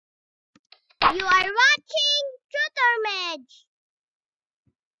You are watching Tutor Mej.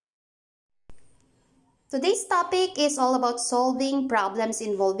 Today's topic is all about solving problems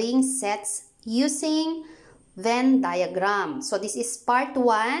involving sets using Venn diagram. So this is part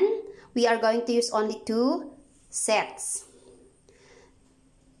 1. We are going to use only 2 sets.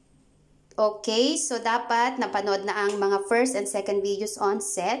 Okay, so dapat napanood na ang mga first and second videos on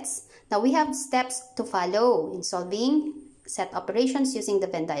sets. Now we have steps to follow in solving set operations using the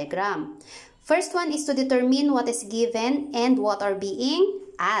Venn diagram. First one is to determine what is given and what are being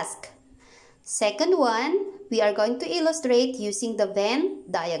asked. Second one, we are going to illustrate using the Venn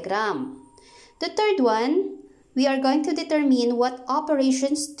diagram. The third one, we are going to determine what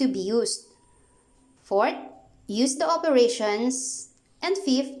operations to be used. Fourth, use the operations. And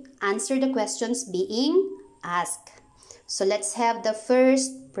fifth, answer the questions being asked. So let's have the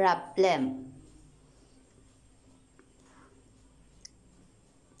first problem.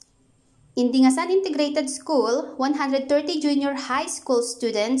 In Dingasan Integrated School, 130 junior high school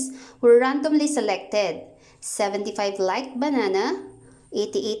students were randomly selected. 75 liked banana,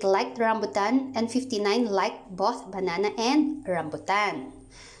 88 liked rambutan, and 59 liked both banana and rambutan.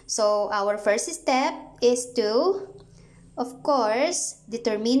 So our first step is to, of course,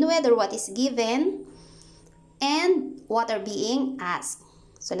 determine whether what is given and what are being asked.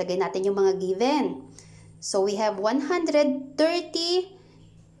 So lagay natin yung mga given. So we have 130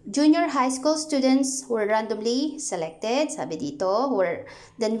 junior high school students who were randomly selected, sabi dito.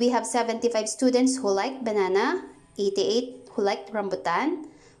 Then we have 75 students who like banana, 88 who like rambutan.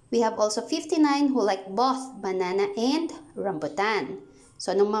 We have also 59 who like both banana and rambutan.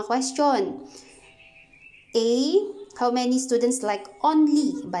 So anong mga question? A, how many students like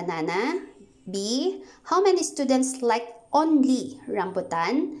only banana? B, how many students like only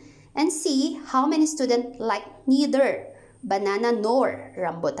rambutan? And C, how many students like neither banana nor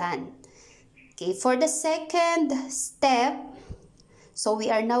rambutan? Okay, for the second step, so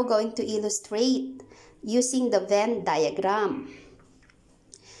we are now going to illustrate using the Venn diagram.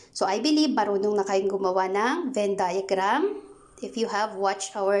 So I believe marunong na kayong gumawa ng Venn diagram if you have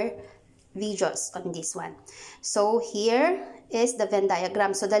watched our videos on this one. So here is the Venn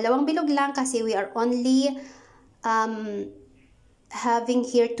diagram. So dalawang bilog lang kasi we are only having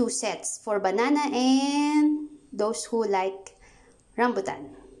here 2 sets for banana and those who like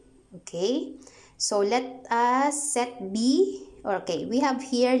rambutan. Okay, so let us set B. Okay, we have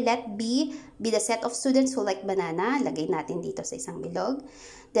here let B be the set of students who like banana. Lagay natin dito sa isang bilog.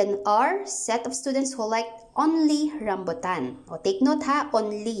 Then R, set of students who like only rambutan. O take note ha,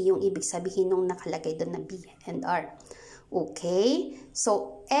 only yung ibig sabihin nung nakalagay doon na B and R. Okay,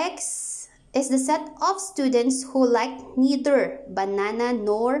 so X is the set of students who like neither banana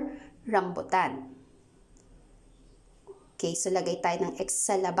nor rambutan. Okay, so lagay tayo ng X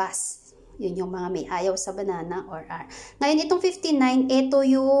sa labas. Yun yung mga may ayaw sa banana or R. Ngayon, itong 59, ito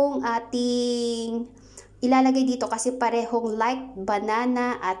yung ating ilalagay dito kasi parehong like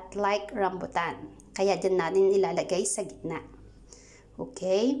banana at like rambutan. Kaya dyan natin ilalagay sa gitna.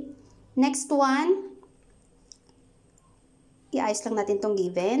 Okay? Next one, iayos lang natin itong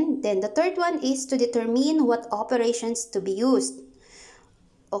given. Then, the third one is to determine what operations to be used.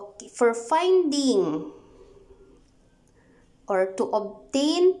 Okay, for finding or to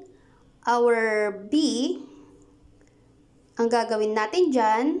obtain our B, ang gagawin natin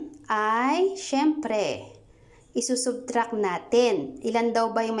dyan ay, syempre, isusubtract natin. Ilan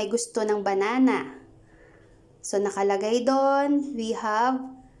daw ba yung may gusto ng banana? So, nakalagay doon, we have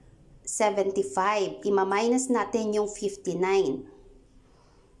 75. Ima-minus natin yung 59.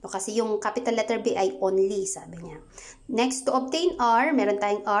 So, kasi yung capital letter B ay only, sabi niya. Next, to obtain R, meron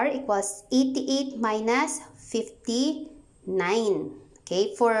tayong R equals 88 minus 59.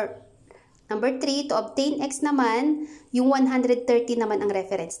 Okay, for number 3, to obtain X naman, yung 130 naman ang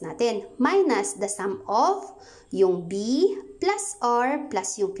reference natin. Minus the sum of yung B plus R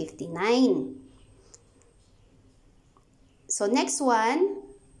plus yung 59. So, next one,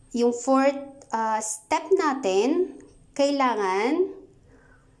 yung fourth step natin, kailangan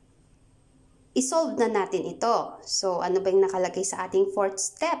isolve na natin ito. So, ano ba yung nakalagay sa ating fourth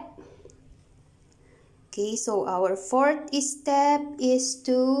step? Okay, so our fourth step is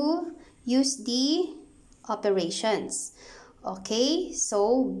to use the operations. Okay,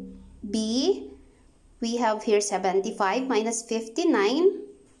 so B, we have here 75 minus 59.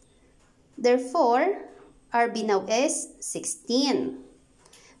 Therefore, our B now is 16.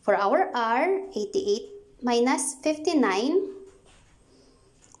 For our R, 88 minus 59.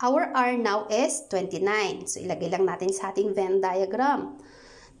 Our R now is 29. So, ilagay lang natin sa ating Venn diagram.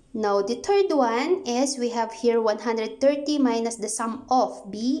 Now, the third one is we have here 130 minus the sum of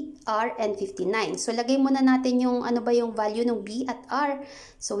B, R, and 59. So, lagay muna natin yung ano ba yung value ng B at R.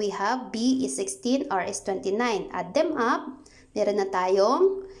 So, we have B is 16, R is 29. Add them up. Meron na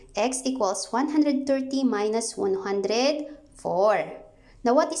tayong X equals 130 minus 104.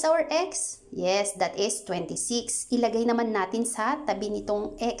 Now, what is our X? Yes, that is 26. Ilagay naman natin sa tabi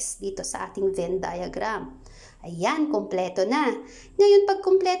nitong X dito sa ating Venn diagram. Ayan, kompleto na. Ngayon, pag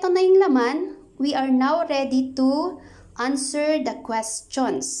kompleto na yung laman, we are now ready to answer the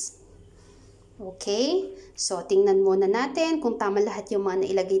questions. Okay? So, tingnan muna natin kung tama lahat yung mga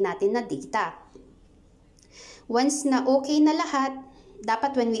nailagay natin na data. Once na okay na lahat,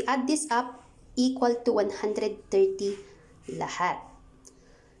 dapat when we add this up, equal to 130 lahat.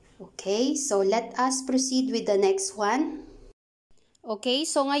 Okay? So, let us proceed with the next one. Okay,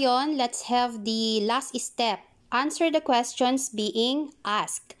 so ngayon, let's have the last step. Answer the questions being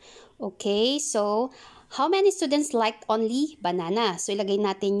asked. Okay, so how many students liked only banana? So ilagay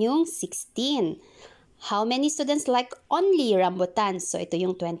natin yung 16. How many students like only rambutan? So ito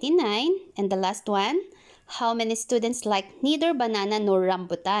yung 29. And the last one, how many students like neither banana nor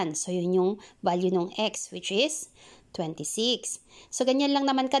rambutan? So yun yung value ng X, which is 26. So ganyan lang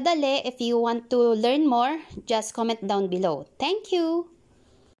naman kadali. If you want to learn more, just comment down below. Thank you!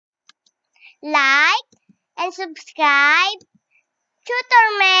 Like and subscribe. Tutor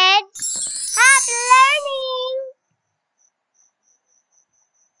Mej. Happy learning!